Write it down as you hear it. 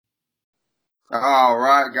All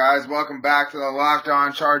right, guys, welcome back to the Locked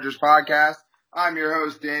On Chargers podcast. I'm your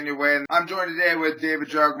host, Daniel Wayne. I'm joined today with David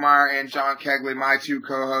Drugmeyer and John Kegley, my two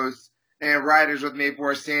co-hosts, and writers with me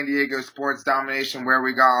for San Diego Sports Domination, where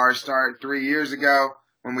we got our start 3 years ago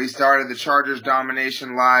when we started the Chargers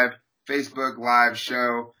Domination Live Facebook Live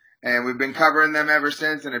show. And we've been covering them ever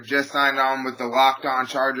since and have just signed on with the Locked On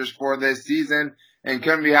Chargers for this season. And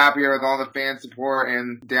couldn't be happier with all the fan support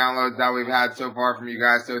and downloads that we've had so far from you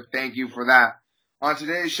guys. So thank you for that. On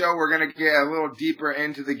today's show, we're going to get a little deeper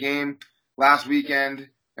into the game last weekend,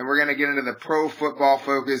 and we're going to get into the pro football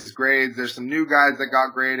focused grades. There's some new guys that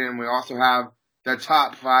got graded, and we also have the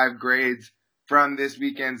top 5 grades from this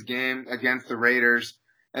weekend's game against the Raiders.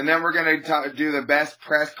 And then we're going to do the best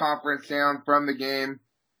press conference sound from the game,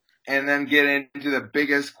 and then get into the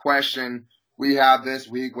biggest question we have this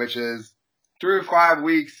week, which is through 5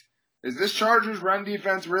 weeks, is this Chargers run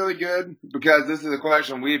defense really good? Because this is a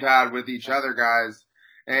question we've had with each other, guys.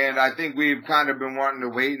 And I think we've kind of been wanting to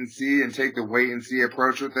wait and see and take the wait and see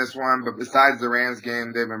approach with this one. But besides the Rams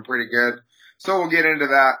game, they've been pretty good. So we'll get into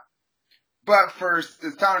that. But first,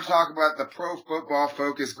 it's time to talk about the pro football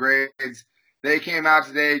focus grades. They came out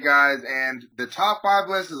today, guys, and the top 5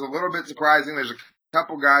 list is a little bit surprising. There's a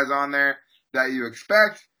couple guys on there that you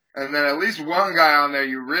expect. And then at least one guy on there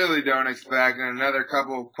you really don't expect, and another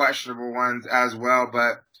couple of questionable ones as well.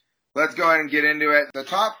 But let's go ahead and get into it. The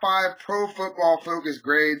top 5 pro football focus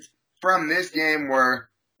grades from this game were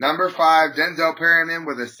number 5, Denzel Perryman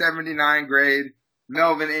with a 79 grade.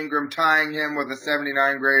 Melvin Ingram tying him with a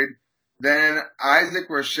 79 grade. Then Isaac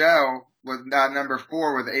Rochelle was at number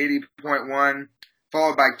 4 with 80.1,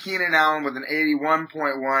 followed by Keenan Allen with an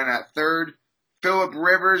 81.1 at third. Phillip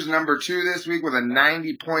Rivers, number 2 this week with a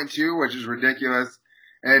 90.2, which is ridiculous.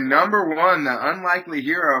 And number 1, the unlikely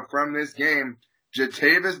hero from this game,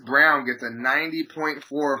 Jatavis Brown gets a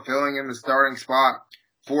 90.4, filling in the starting spot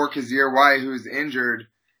for Kyzir White, who's injured.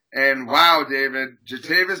 And wow, David,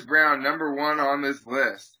 Jatavis Brown, number 1 on this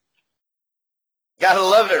list. Gotta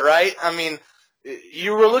love it, right? I mean,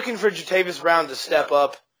 you were looking for Jatavis Brown to step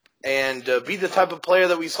up and be the type of player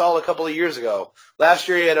that we saw a couple of years ago. Last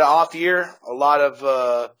year he had an off year, a lot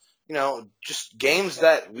of, just games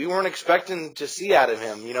that we weren't expecting to see out of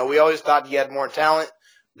him. You know, we always thought he had more talent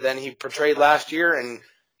than he portrayed last year, and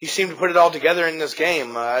he seemed to put it all together in this game.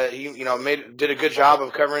 He did a good job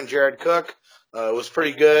of covering Jared Cook, was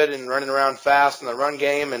pretty good and running around fast in the run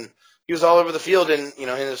game, and he was all over the field in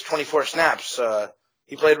his 24 snaps.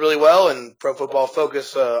 He played really well, and Pro Football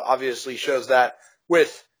Focus obviously shows that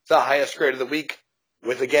with the highest grade of the week,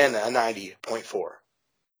 with, again, a 90.4.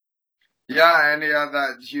 Yeah, and he had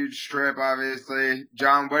that huge strip, obviously.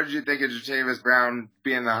 John, what did you think of Jatavis Brown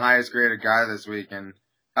being the highest graded guy this week and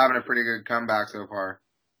having a pretty good comeback so far?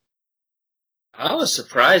 I was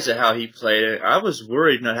surprised at how he played. I was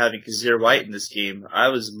worried not having Kyzir White in this game. I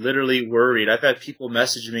was literally worried. I've had people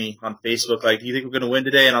message me on Facebook like, do you think we're going to win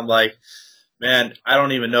today? And I'm like, man, I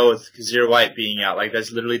don't even know with Kyzir White being out. Like,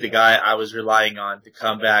 that's literally the guy I was relying on to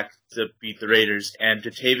come back to beat the Raiders. And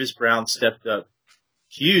Jatavis Brown stepped up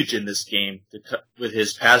huge in this game with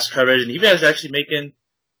his pass coverage. And he was actually making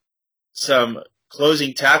some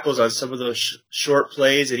closing tackles on some of those short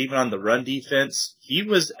plays and even on the run defense. He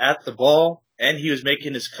was at the ball, and he was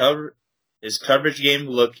making his coverage game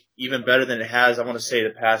look even better than it has, I want to say,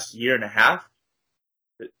 the past year and a half.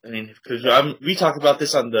 I mean, because we talked about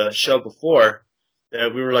this on the show before,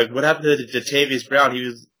 that we were like, what happened to Jatavis Brown? He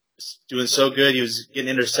was doing so good. He was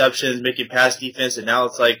getting interceptions, making pass defense, and now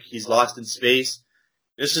it's like he's lost in space.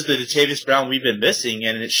 This is the Jatavis Brown we've been missing,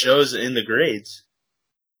 and it shows in the grades.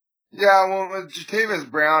 Yeah, well, with Jatavis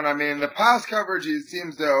Brown, I mean, the pass coverage, he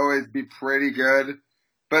seems to always be pretty good.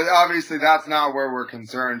 But obviously that's not where we're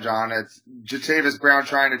concerned, John. It's Jatavis Brown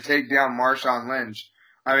trying to take down Marshawn Lynch.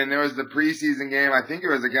 I mean, there was the preseason game, I think it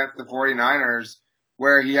was against the 49ers,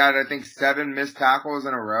 where he had, I think, 7 missed tackles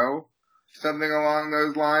in a row, something along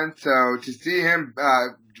those lines. So to see him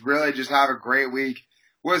really just have a great week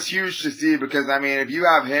was huge to see because, I mean, if you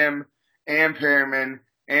have him and Perryman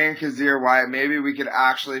and Kyzir White, maybe we could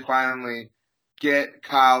actually finally get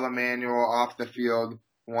Kyle Emanuel off the field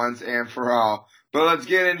once and for all. But let's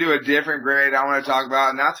get into a different grade I want to talk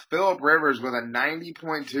about, and that's Phillip Rivers with a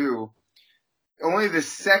 90.2. Only the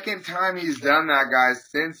second time he's done that, guys,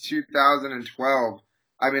 since 2012.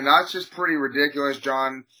 I mean, that's just pretty ridiculous,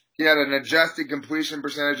 John. He had an adjusted completion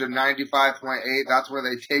percentage of 95.8. That's where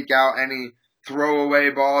they take out any throwaway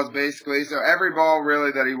balls, basically. So every ball,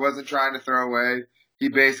 really, that he wasn't trying to throw away, he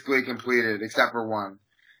basically completed, except for one.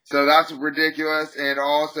 So that's ridiculous. And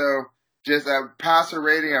also just a passer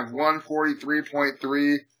rating of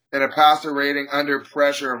 143.3 and a passer rating under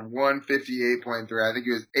pressure of 158.3. I think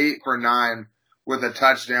he was 8 for 9 with a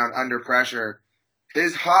touchdown under pressure.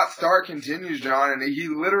 His hot start continues, John, and he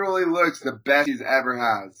literally looks the best he's ever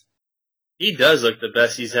has. He does look the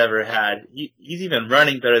best he's ever had. He's even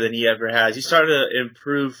running better than he ever has. He's starting to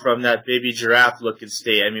improve from that baby giraffe looking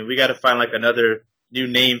state. I mean, we got to find like another new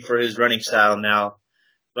name for his running style now.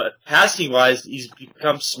 But passing wise, he's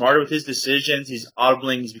become smarter with his decisions. He's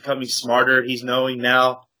audibling. He's becoming smarter. He's knowing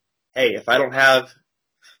now, hey, if I don't have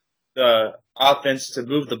the offense to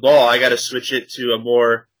move the ball, I got to switch it to a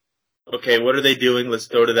more, okay, what are they doing? Let's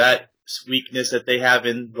throw to that weakness that they have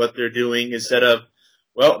in what they're doing instead of,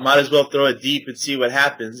 well, might as well throw it deep and see what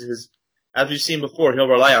happens. Because as we've seen before, he'll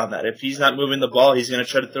rely on that. If he's not moving the ball, he's going to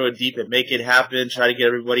try to throw it deep and make it happen, try to get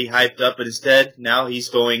everybody hyped up. But instead, now he's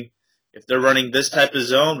going, if they're running this type of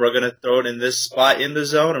zone, we're going to throw it in this spot in the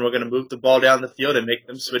zone, and we're going to move the ball down the field and make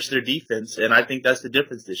them switch their defense. And I think that's the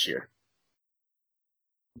difference this year.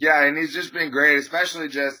 Yeah, and he's just been great, especially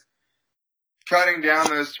just cutting down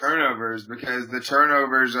those turnovers, because the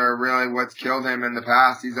turnovers are really what's killed him in the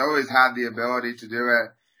past. He's always had the ability to do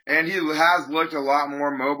it. And he has looked a lot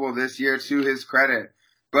more mobile this year, to his credit.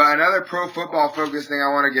 But another Pro Football Focus thing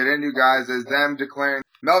I want to get into, guys, is them declaring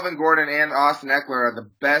Melvin Gordon and Austin Ekeler are the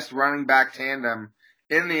best running back tandem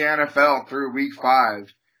in the NFL through Week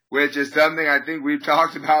 5, which is something I think we've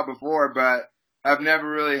talked about before, but I've never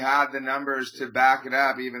really had the numbers to back it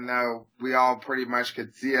up, even though we all pretty much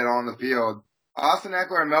could see it on the field. Austin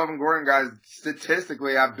Ekeler and Melvin Gordon, guys,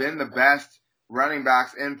 statistically have been the best running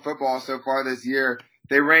backs in football so far this year.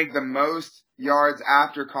 They rank the most yards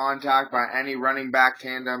after contact by any running back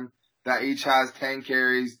tandem that each has 10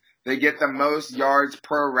 carries. They get the most yards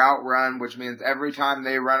per route run, which means every time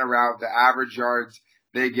they run a route, the average yards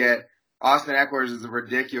they get. Austin Ekeler's is a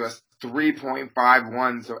ridiculous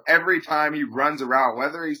 3.51. So every time he runs a route,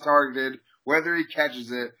 whether he's targeted, whether he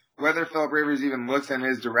catches it, whether Philip Rivers even looks in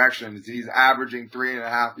his direction, he's averaging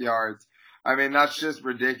 3.5 yards. I mean, that's just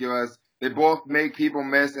ridiculous. They both make people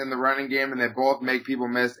miss in the running game, and they both make people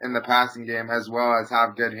miss in the passing game, as well as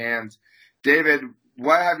have good hands. David,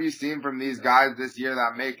 what have you seen from these guys this year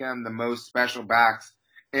that make them the most special backs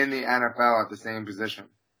in the NFL at the same position?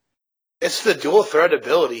 It's the dual threat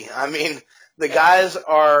ability. I mean, the guys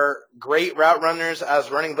are great route runners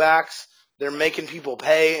as running backs. They're making people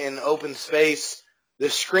pay in open space. The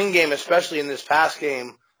screen game, especially in this past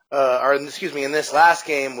game, in this last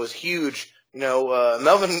game, was huge.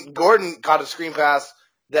 Melvin Gordon caught a screen pass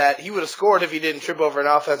that he would have scored if he didn't trip over an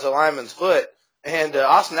offensive lineman's foot. And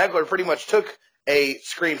Austin Ekeler pretty much took a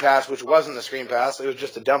screen pass, which wasn't a screen pass. It was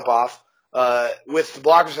just a dump off, with the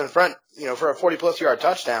blockers in front, for a 40-plus yard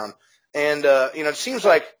touchdown. And, it seems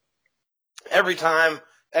like every time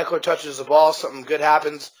Ekeler touches the ball, something good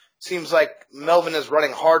happens. Seems like Melvin is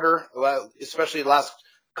running harder, especially the last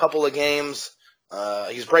couple of games.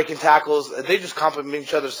 He's breaking tackles. They just complement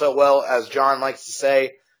each other so well, as John likes to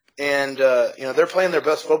say. And, they're playing their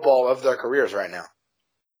best football of their careers right now.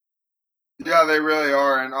 Yeah, they really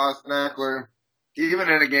are. And Austin Ekeler, even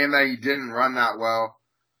in a game that he didn't run that well,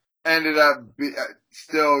 ended up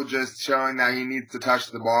still just showing that he needs to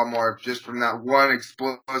touch the ball more, just from that one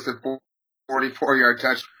explosive 44-yard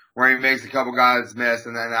touch where he makes a couple guys miss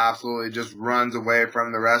and then absolutely just runs away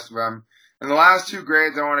from the rest of them. And the last two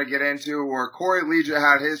grades I want to get into were Corey Liuget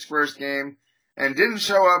had his first game and didn't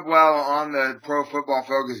show up well on the Pro Football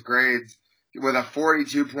Focus grades with a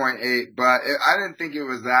 42.8, but I didn't think it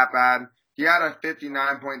was that bad. He had a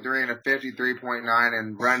 59.3 and a 53.9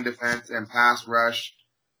 in run defense and pass rush.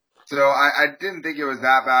 So I didn't think it was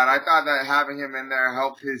that bad. I thought that having him in there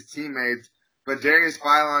helped his teammates. But Darius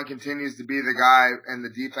Philon continues to be the guy in the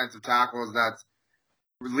defensive tackles that's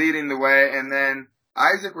leading the way. And then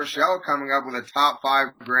Isaac Rochelle coming up with a top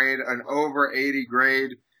 5 grade, an over 80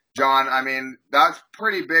 grade. John, I mean, that's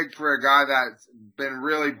pretty big for a guy that's been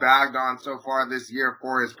really bagged on so far this year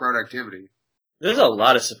for his productivity. There's a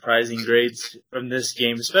lot of surprising grades from this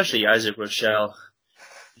game, especially Isaac Rochelle.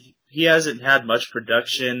 He hasn't had much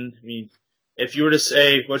production. I mean, if you were to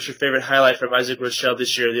say, what's your favorite highlight from Isaac Rochelle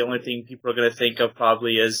this year, the only thing people are going to think of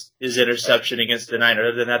probably is his interception against the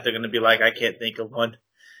Niners. Other than that, they're going to be like, I can't think of one.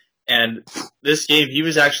 And this game, he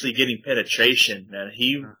was actually getting penetration, man.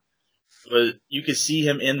 You could see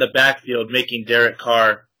him in the backfield making Derek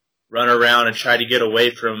Carr run around and try to get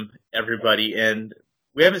away from everybody. And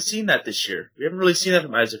we haven't seen that this year. We haven't really seen that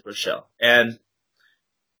from Isaac Rochelle. And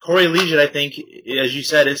Corey Liuget, I think, as you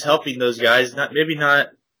said, is helping those guys. Maybe not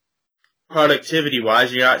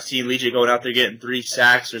productivity-wise. You're not seeing Liuget going out there getting 3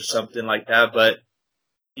 sacks or something like that, but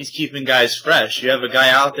he's keeping guys fresh. You have a guy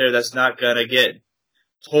out there that's not going to get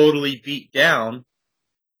totally beat down.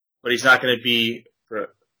 but he's not going to be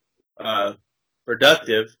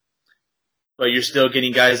productive. But you're still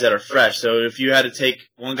getting guys that are fresh. So if you had to take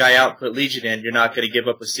one guy out and put Legion in, you're not going to give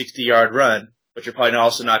up a 60-yard run, but you're probably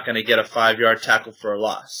also not going to get a 5-yard tackle for a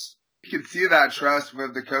loss. You can see that trust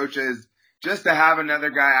with the coaches just to have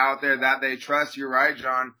another guy out there that they trust. You're right,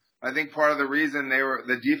 John. I think part of the reason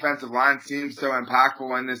the defensive line seems so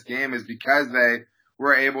impactful in this game is because they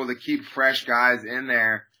were able to keep fresh guys in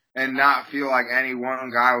there and not feel like any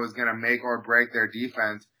one guy was going to make or break their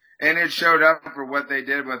defense. And it showed up for what they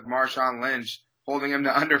did with Marshawn Lynch, holding him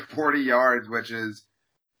to under 40 yards, which is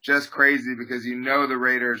just crazy because the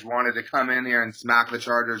Raiders wanted to come in here and smack the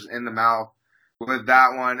Chargers in the mouth with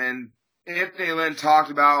that one. And Anthony Lynn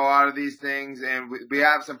talked about a lot of these things, and we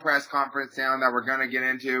have some press conference sound that we're going to get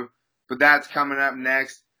into, but that's coming up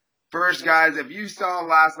next. First, guys, if you saw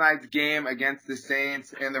last night's game against the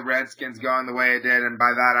Saints and the Redskins going the way it did, and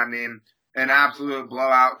by that I mean an absolute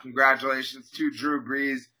blowout, congratulations to Drew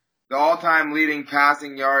Brees, the all-time leading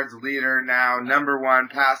passing yards leader now, number 1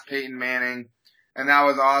 past Peyton Manning, and that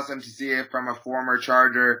was awesome to see it from a former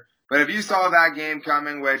Charger. But if you saw that game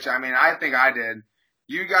coming, which, I think I did,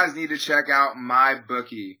 you guys need to check out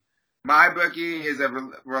MyBookie. MyBookie is a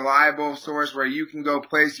reliable source where you can go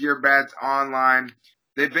place your bets online.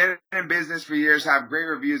 They've been in business for years, have great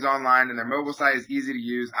reviews online, and their mobile site is easy to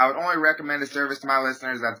use. I would only recommend a service to my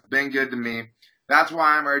listeners that's been good to me. That's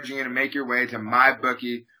why I'm urging you to make your way to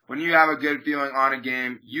MyBookie. When you have a good feeling on a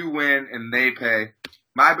game, you win and they pay.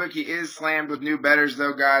 MyBookie is slammed with new bettors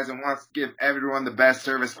though, guys, and wants to give everyone the best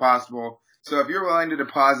service possible. So if you're willing to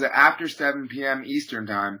deposit after 7 p.m. Eastern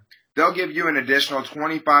Time, they'll give you an additional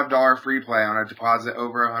 $25 free play on a deposit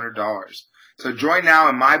over $100. So join now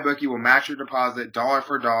and MyBookie will match your deposit dollar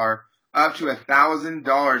for dollar up to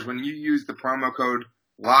 $1,000 when you use the promo code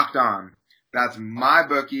LOCKEDON. That's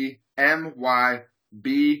MyBookie,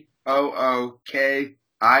 MyBookie.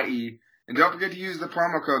 And don't forget to use the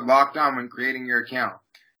promo code LOCKEDON when creating your account.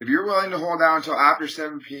 If you're willing to hold out until after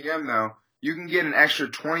 7 p.m. though, you can get an extra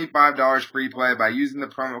 $25 free play by using the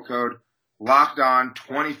promo code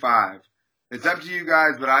LOCKEDON25. It's up to you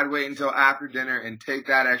guys, but I'd wait until after dinner and take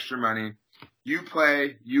that extra money. You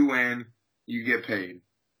play, you win, you get paid.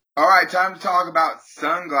 Alright, time to talk about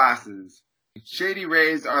sunglasses. Shady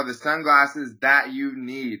Rays are the sunglasses that you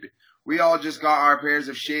need. We all just got our pairs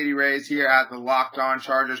of Shady Rays here at the Locked On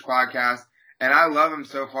Chargers podcast, and I love them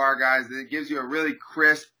so far, guys. It gives you a really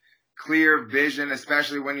crisp, clear vision,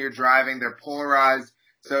 especially when you're driving. They're polarized,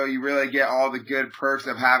 so you really get all the good perks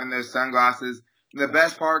of having those sunglasses. And the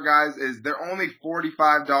best part, guys, is they're only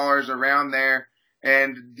 $45 around there,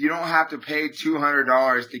 and you don't have to pay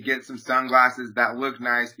 $200 to get some sunglasses that look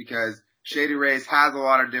nice because Shady Rays has a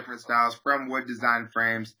lot of different styles, from wood design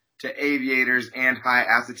frames to aviators and high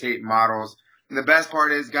acetate models. And the best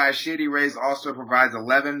part is, guys, Shady Rays also provides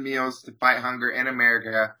 11 meals to fight hunger in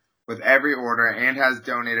America with every order and has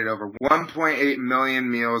donated over 1.8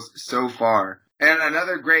 million meals so far. And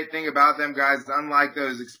another great thing about them, guys, is unlike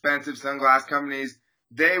those expensive sunglass companies,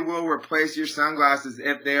 they will replace your sunglasses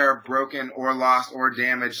if they are broken or lost or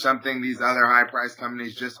damaged, something these other high-priced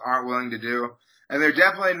companies just aren't willing to do. And they're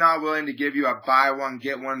definitely not willing to give you a buy one,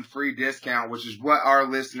 get one free discount, which is what our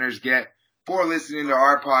listeners get for listening to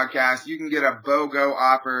our podcast. You can get a BOGO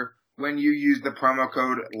offer when you use the promo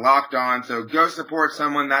code Locked On. So go support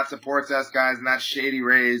someone that supports us, guys, and that's Shady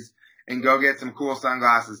Rays, and go get some cool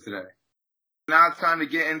sunglasses today. Now it's time to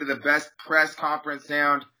get into the best press conference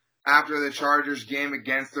sound after the Chargers game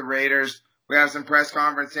against the Raiders. We have some press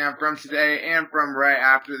conference sound from today and from right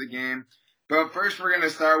after the game. But first, we're going to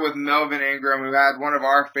start with Melvin Ingram, who had one of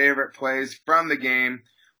our favorite plays from the game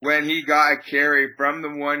when he got a carry from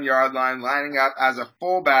the 1-yard line, lining up as a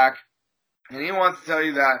fullback. And he wants to tell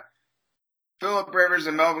you that Phillip Rivers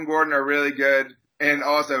and Melvin Gordon are really good, and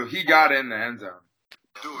also he got in the end zone.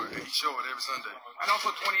 Do it, and he show it every Sunday. And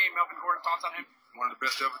also 28, Melvin Gordon, thoughts on him? One of the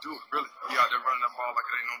best to ever do it, really. He out there running that ball like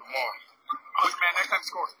it ain't no tomorrow. Which man next time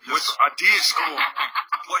score? Yes, I did score.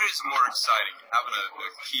 What is more exciting, having a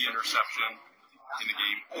key interception in the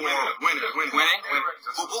game, or winning?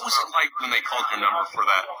 Well, what was it like when they called your number for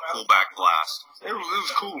that fullback blast? It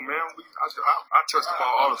was cool, man. I touch the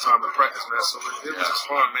ball all the time in practice, man. So it was just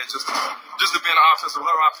fun, man. Just to be in the offensive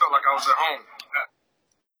level, I felt like I was at home.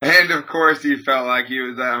 And of course, he felt like he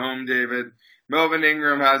was at home, David. Melvin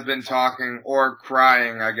Ingram has been talking, or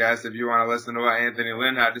crying, I guess, if you want to listen to what Anthony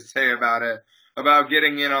Lynn had to say about it, about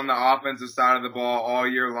getting in on the offensive side of the ball all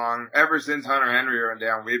year long. Ever since Hunter Henry went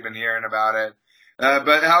down, we've been hearing about it.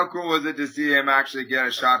 But how cool was it to see him actually get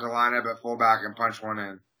a shot to line up at fullback and punch one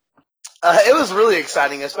in? It was really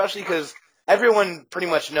exciting, especially because everyone pretty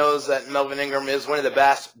much knows that Melvin Ingram is one of the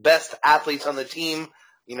best athletes on the team.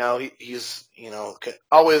 You know, he's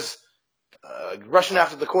always rushing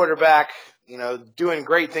after the quarterback, doing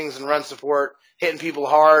great things in run support, hitting people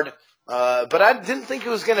hard. But I didn't think it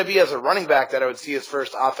was going to be as a running back that I would see his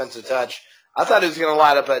first offensive touch. I thought he was going to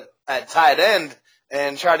line up at tight end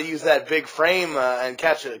and try to use that big frame and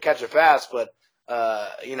catch a pass. But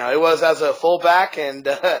it was as a fullback, and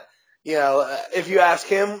if you ask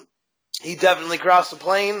him, he definitely crossed the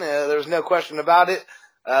plane. There's no question about it.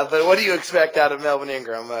 But what do you expect out of Melvin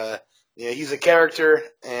Ingram? He's a character,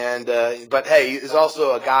 but hey, he's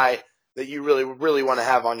also a guy that you really, really want to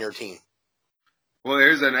have on your team. Well,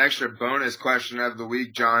 here's an extra bonus question of the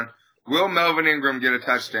week, John. Will Melvin Ingram get a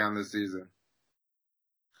touchdown this season?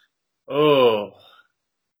 Oh,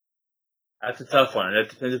 that's a tough one. It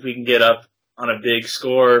depends if we can get up on a big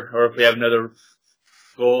score or if we have another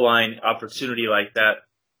goal line opportunity like that.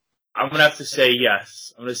 I'm going to have to say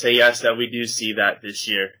yes. I'm going to say yes that we do see that this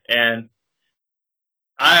year. And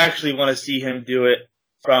I actually want to see him do it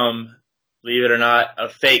from, believe it or not, a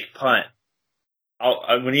fake punt.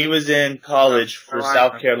 When he was in college for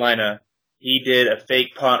South Carolina, he did a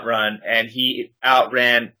fake punt run, and he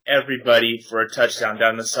outran everybody for a touchdown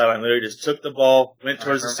down the sideline. Literally just took the ball, went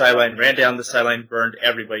towards the sideline, ran down the sideline, burned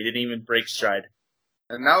everybody. Didn't even break stride.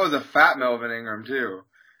 And that was a fat Melvin Ingram, too.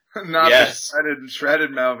 Not the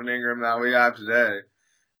shredded Melvin Ingram that we have today.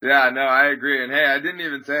 Yeah, no, I agree. And hey, I didn't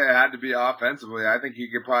even say it had to be offensively. I think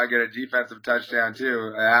he could probably get a defensive touchdown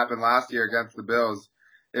too. It happened last year against the Bills.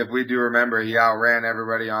 If we do remember, he outran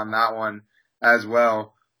everybody on that one as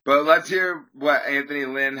well. But let's hear what Anthony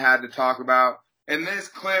Lynn had to talk about. In this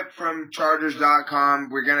clip from Chargers.com,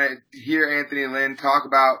 we're going to hear Anthony Lynn talk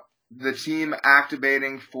about the team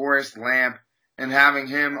activating Forrest Lamp and having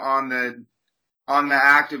him on the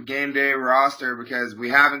active game day roster because we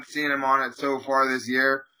haven't seen him on it so far this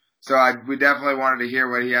year. So we definitely wanted to hear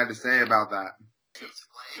what he had to say about that.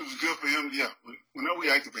 It was good for him. Yeah, whenever we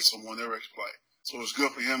activate someone, they're ready to play. So it was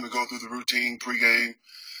good for him to go through the routine pregame,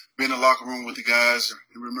 be in the locker room with the guys,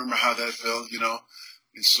 and remember how that felt,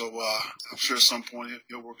 And so I'm sure at some point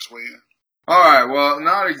he'll work his way in. All right, well,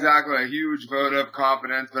 not exactly a huge vote of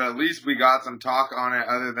confidence, but at least we got some talk on it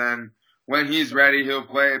other than when he's ready, he'll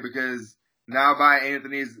play because now by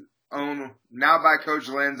Coach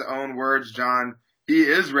Lynn's own words, John, he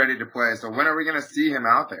is ready to play. So when are we going to see him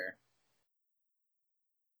out there?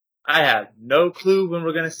 I have no clue when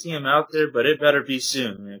we're going to see him out there, but it better be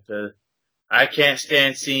soon. I can't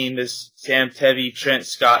stand seeing this Sam Tevi, Trent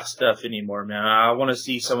Scott stuff anymore, man. I want to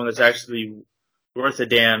see someone that's actually worth a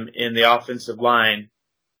damn in the offensive line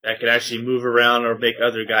that can actually move around or make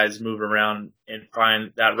other guys move around and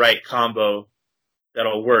find that right combo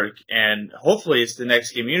that'll work. And hopefully it's the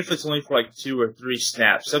next game, even if it's only for like 2 or 3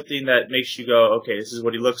 snaps, something that makes you go, okay, this is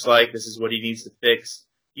what he looks like, this is what he needs to fix.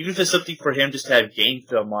 Even if it's something for him just to have game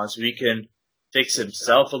film on so he can fix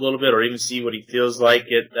himself a little bit or even see what he feels like,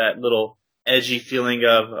 get that little edgy feeling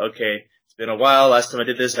of, okay, it's been a while, last time I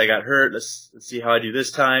did this, I got hurt, let's see how I do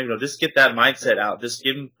this time. Just get that mindset out. Just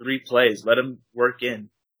give him 3 plays. Let him work in.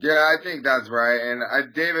 Yeah, I think that's right.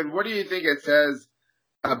 And David, what do you think it says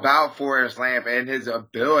about Forrest Lamp and his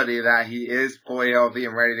ability that he is fully healthy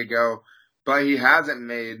and ready to go, but he hasn't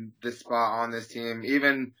made the spot on this team,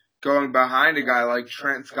 even going behind a guy like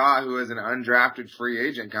Trent Scott, who is an undrafted free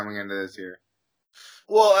agent coming into this year?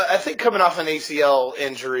 Well, I think coming off an ACL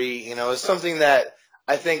injury, is something that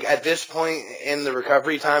I think at this point in the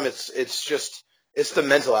recovery time, it's the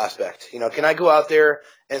mental aspect. Can I go out there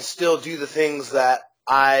and still do the things that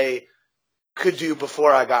I could do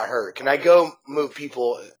before I got hurt? Can I go move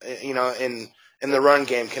people, in the run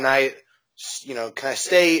game? Can I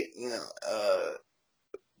stay,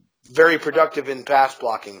 very productive in pass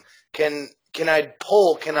blocking? Can I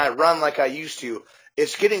pull? Can I run like I used to?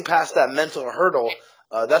 It's getting past that mental hurdle.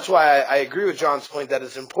 That's why I agree with John's point that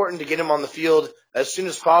it's important to get him on the field as soon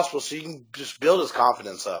as possible so you can just build his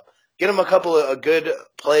confidence up. Get him a couple of good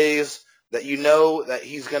plays that that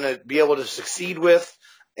he's going to be able to succeed with,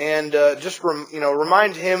 and just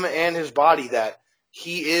remind him and his body that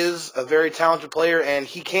he is a very talented player and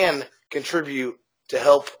he can contribute to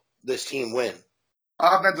help this team win.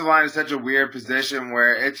 Offensive line is such a weird position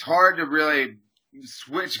where it's hard to really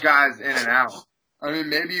switch guys in and out. I mean,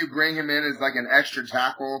 maybe you bring him in as like an extra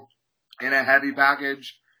tackle in a heavy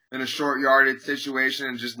package in a short yardage situation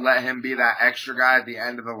and just let him be that extra guy at the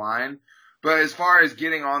end of the line. But as far as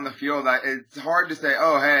getting on the field, it's hard to say,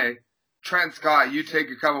 oh, hey, Trent Scott, you take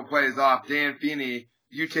a couple plays off. Dan Feeney,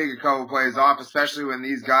 you take a couple plays off, especially when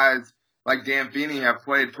these guys like Dan Feeney have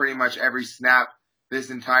played pretty much every snap this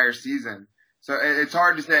entire season. So it's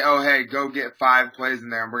hard to say, oh, hey, go get 5 plays in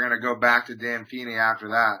there and we're going to go back to Dan Feeney after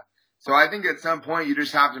that. So I think at some point you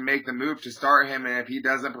just have to make the move to start him, and if he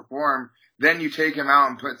doesn't perform, then you take him out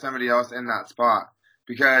and put somebody else in that spot.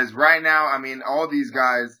 Because right now, I mean, all these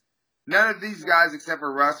guys, none of these guys except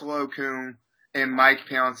for Russell Okung and Mike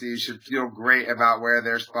Pouncey should feel great about where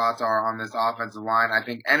their spots are on this offensive line. I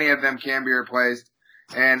think any of them can be replaced.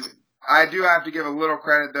 And I do have to give a little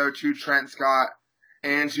credit, though, to Trent Scott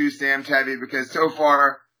and to Sam Tevi, because so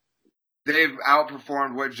far they've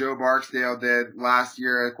outperformed what Joe Barksdale did last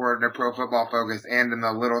year according to Pro Football Focus and in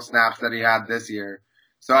the little snaps that he had this year.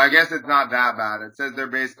 So I guess it's not that bad. It says they're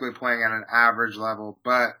basically playing at an average level,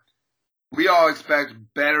 but we all expect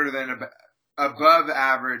better than above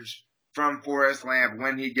average from Forrest Lamp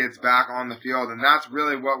when he gets back on the field, and that's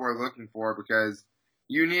really what we're looking for, because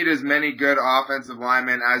you need as many good offensive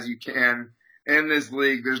linemen as you can in this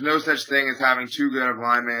league. There's no such thing as having too good of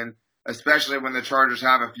linemen, especially when the Chargers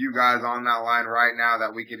have a few guys on that line right now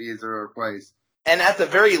that we could easily replace. And at the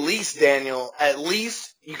very least, Daniel, at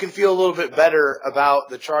least you can feel a little bit better about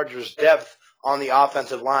the Chargers' depth on the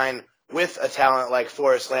offensive line with a talent like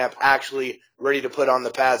Forrest Lamp actually ready to put on the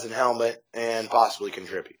pads and helmet and possibly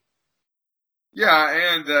contribute.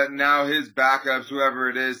 Yeah, and now his backups, whoever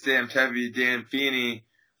it is, Sam Tevi, Dan Feeney,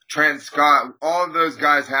 Trent Scott, all of those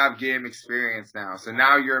guys have game experience now. So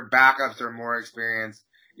now your backups are more experienced,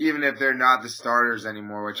 even if they're not the starters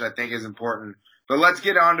anymore, which I think is important. But let's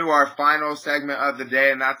get on to our final segment of the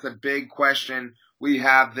day, and that's a big question we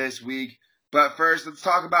have this week. But first, let's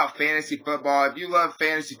talk about fantasy football. If you love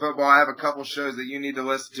fantasy football, I have a couple shows that you need to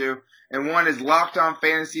listen to. And one is Locked On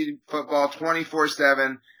Fantasy Football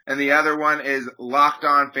 24/7, and the other one is Locked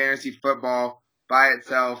On Fantasy Football by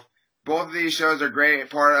itself. Both of these shows are great,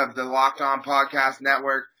 part of the Locked On Podcast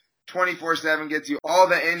Network. 24/7 gets you all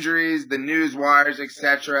the injuries, the news wires,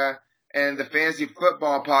 etc. And the Fantasy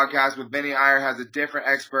Football Podcast with Vinny Iyer has a different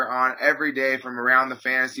expert on every day from around the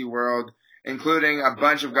fantasy world, including a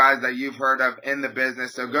bunch of guys that you've heard of in the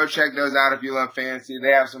business. So go check those out if you love fantasy.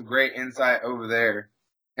 They have some great insight over there.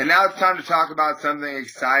 And now it's time to talk about something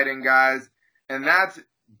exciting, guys, and that's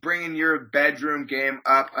bringing your bedroom game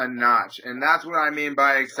up a notch. And that's what I mean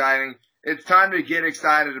by exciting. It's time to get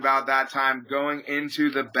excited about that time going into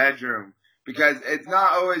the bedroom, because it's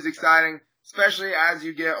not always exciting, especially as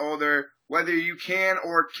you get older. Whether you can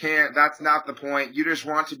or can't, that's not the point. You just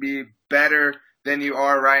want to be better than you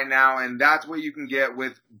are right now, and that's what you can get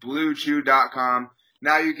with BlueChew.com.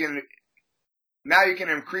 Now you can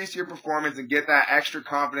increase your performance and get that extra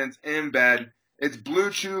confidence in bed. It's Blue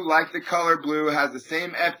Chew, like the color blue, has the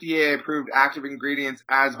same FDA-approved active ingredients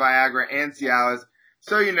as Viagra and Cialis,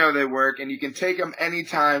 so you know they work, and you can take them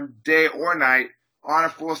anytime, day or night, on a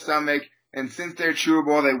full stomach. And since they're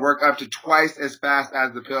chewable, they work up to twice as fast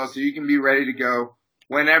as the pill, so you can be ready to go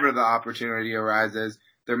whenever the opportunity arises.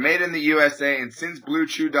 They're made in the USA, and since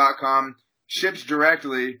BlueChew.com ships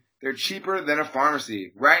directly, they're cheaper than a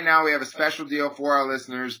pharmacy. Right now, we have a special deal for our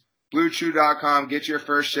listeners. BlueChew.com, get your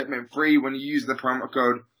first shipment free when you use the promo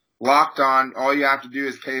code LOCKEDON. All you have to do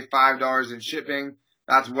is pay $5 in shipping.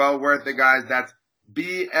 That's well worth it, guys. That's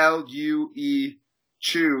BLUE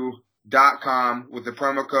Chew.com with the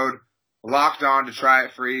promo code Locked On to try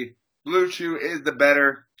it free. Blue Chew is the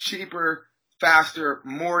better, cheaper, faster,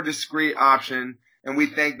 more discreet option, and we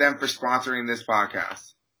thank them for sponsoring this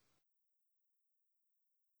podcast.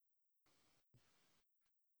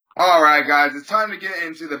 All right, guys, it's time to get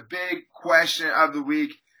into the big question of the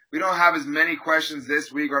week. We don't have as many questions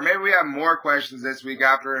this week, or maybe we have more questions this week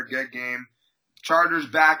after a good game. Chargers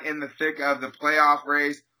back in the thick of the playoff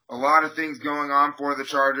race. A lot of things going on for the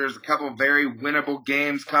Chargers, a couple very winnable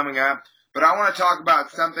games coming up. But I want to talk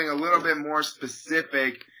about something a little bit more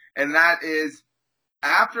specific, and that is,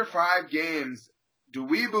 after 5 games, do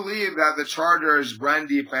we believe that the Chargers' run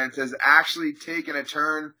defense has actually taken a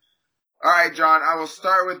turn? All right, John, I will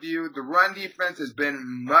start with you. The run defense has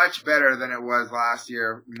been much better than it was last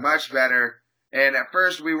year, much better. And at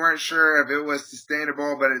first we weren't sure if it was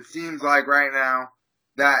sustainable, but it seems like right now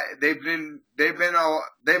that they've been a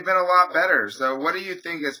lot better. So what do you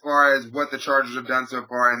think as far as what the Chargers have done so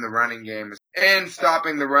far in the running game and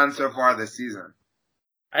stopping the run so far this season?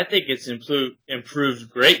 I think it's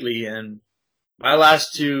improved greatly, and my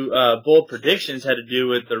last 2 bold predictions had to do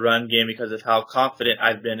with the run game because of how confident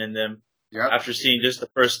I've been in them. Yep. After seeing just the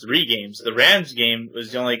first 3 games. The Rams game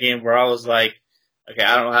was the only game where I was like, okay,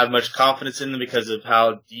 I don't have much confidence in them because of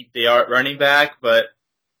how deep they are at running back, but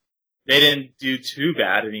they didn't do too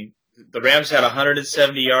bad. I mean, the Rams had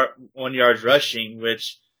 171 yards rushing,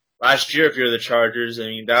 which last year, if you're the Chargers, I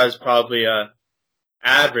mean, that was probably a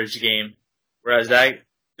average game. Whereas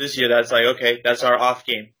this year that's like, okay, that's our off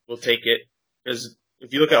game. We'll take it. Because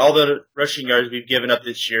if you look at all the rushing yards we've given up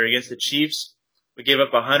this year against the Chiefs, we gave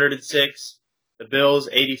up 106, the Bills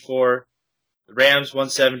 84, the Rams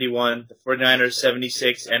 171, the 49ers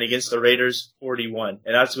 76, and against the Raiders 41.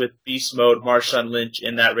 And that's with beast mode Marshawn Lynch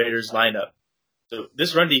in that Raiders lineup. So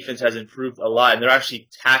this run defense has improved a lot, and they're actually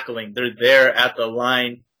tackling. They're there at the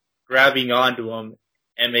line, grabbing onto them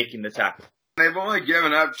and making the tackle. They've only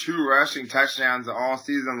given up 2 rushing touchdowns all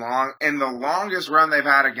season long, and the longest run they've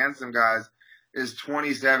had against them, guys, is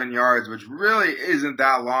 27 yards, which really isn't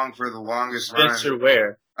that long for the longest Spencer run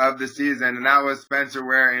Ware of the season, and that was Spencer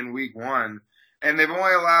Ware in week 1. And they've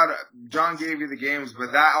only allowed, John gave you the games,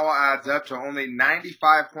 but that all adds up to only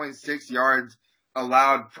 95.6 yards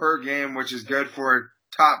allowed per game, which is good for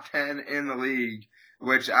top 10 in the league,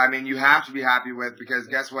 which, I mean, you have to be happy with because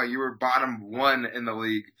guess what? You were bottom 1 in the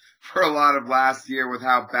league for a lot of last year with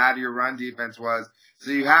how bad your run defense was.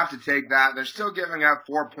 So you have to take that. They're still giving up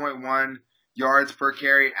 4.1 yards per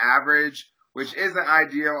carry average, which isn't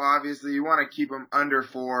ideal, obviously. You want to keep them under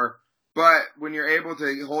 4. But when you're able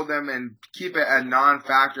to hold them and keep it a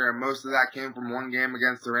non-factor, and most of that came from one game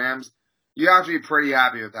against the Rams, you have to be pretty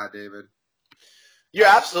happy with that, David. You're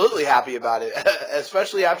absolutely happy about it,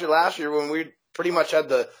 especially after last year when we pretty much had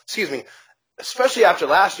especially after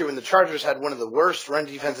last year when the Chargers had one of the worst run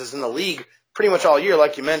defenses in the league pretty much all year,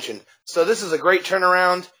 like you mentioned. So this is a great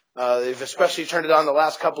turnaround. They've especially turned it on the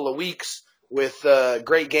last couple of weeks with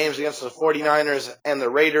great games against the 49ers and the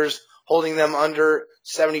Raiders, holding them under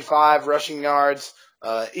 75 rushing yards,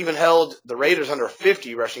 even held the Raiders under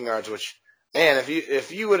 50 rushing yards, which, man,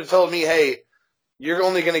 if you would have told me, hey, you're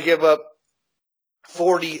only going to give up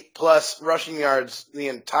 40-plus rushing yards the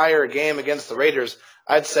entire game against the Raiders,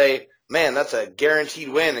 I'd say, man, that's a guaranteed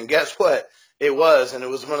win. And guess what? It was, and it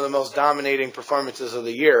was one of the most dominating performances of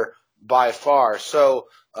the year by far. So,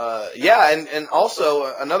 and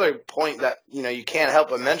also another point that, you can't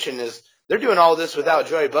help but mention is they're doing all this without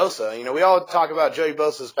Joey Bosa. We all talk about Joey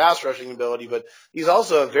Bosa's pass rushing ability, but he's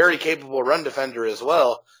also a very capable run defender as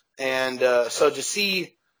well. And so to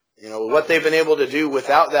see, what they've been able to do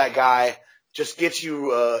without that guy just gets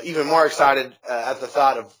you even more excited at the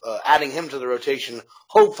thought of adding him to the rotation,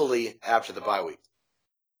 hopefully after the bye week.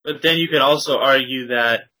 But then you can also argue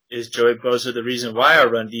that is Joey Bosa the reason why our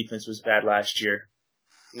run defense was bad last year?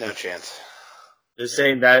 No chance. Just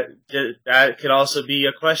saying that could also be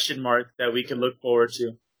a question mark that we can look forward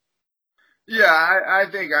to. Yeah, I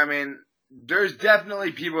think, there's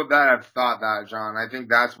definitely people that have thought that, John. I think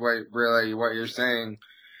that's what you're saying.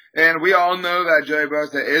 And we all know that Joey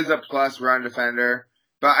Bosa is a plus run defender,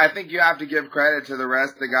 but I think you have to give credit to the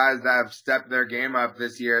rest of the guys that have stepped their game up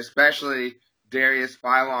this year, especially Darius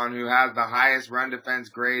Philon, who has the highest run defense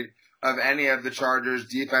grade of any of the Chargers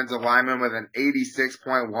defensive linemen with an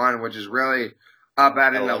 86.1, which is really up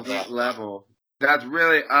at an elite level. That's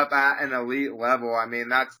really up at an elite level.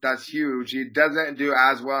 That's huge. He doesn't do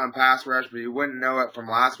as well in pass rush, but you wouldn't know it from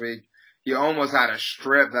last week. He almost had a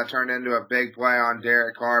strip that turned into a big play on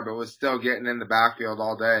Derek Carr, but was still getting in the backfield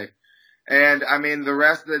all day. And the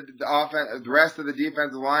rest of the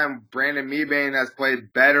defensive line, Brandon Mebane has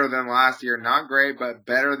played better than last year. Not great, but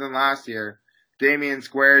better than last year. Damian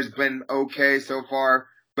Square's been okay so far,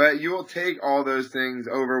 but you will take all those things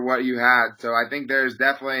over what you had. So I think there's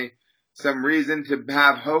definitely some reason to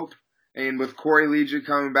have hope. And with Corey Liuget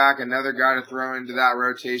coming back, another guy to throw into that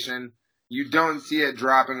rotation, you don't see it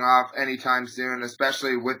dropping off anytime soon,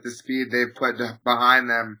 especially with the speed they've put behind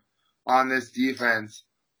them on this defense.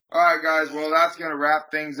 All right, guys. Well, that's going to wrap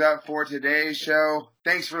things up for today's show.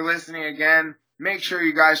 Thanks for listening again. Make sure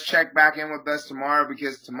you guys check back in with us tomorrow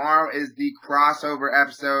because tomorrow is the crossover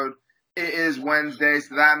episode. It is Wednesday,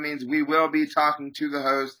 so that means we will be talking to the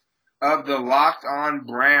host of the Locked On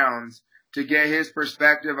Browns to get his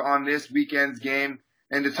perspective on this weekend's game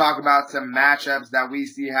and to talk about some matchups that we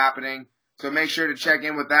see happening. So make sure to check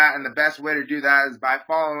in with that, and the best way to do that is by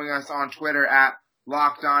following us on Twitter at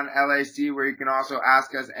LockedOnLAC, where you can also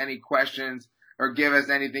ask us any questions or give us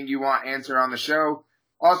anything you want answered on the show.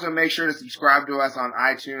 Also, make sure to subscribe to us on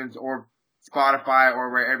iTunes or Spotify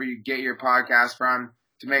or wherever you get your podcast from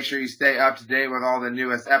to make sure you stay up to date with all the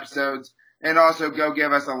newest episodes. And also go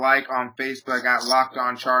give us a like on Facebook at Locked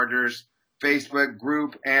On Chargers, Facebook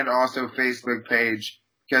group, and also Facebook page,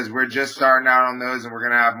 because we're just starting out on those and we're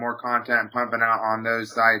going to have more content pumping out on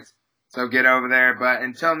those sites. So get over there. But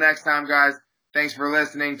until next time, guys, thanks for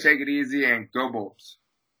listening. Take it easy and go Bulls.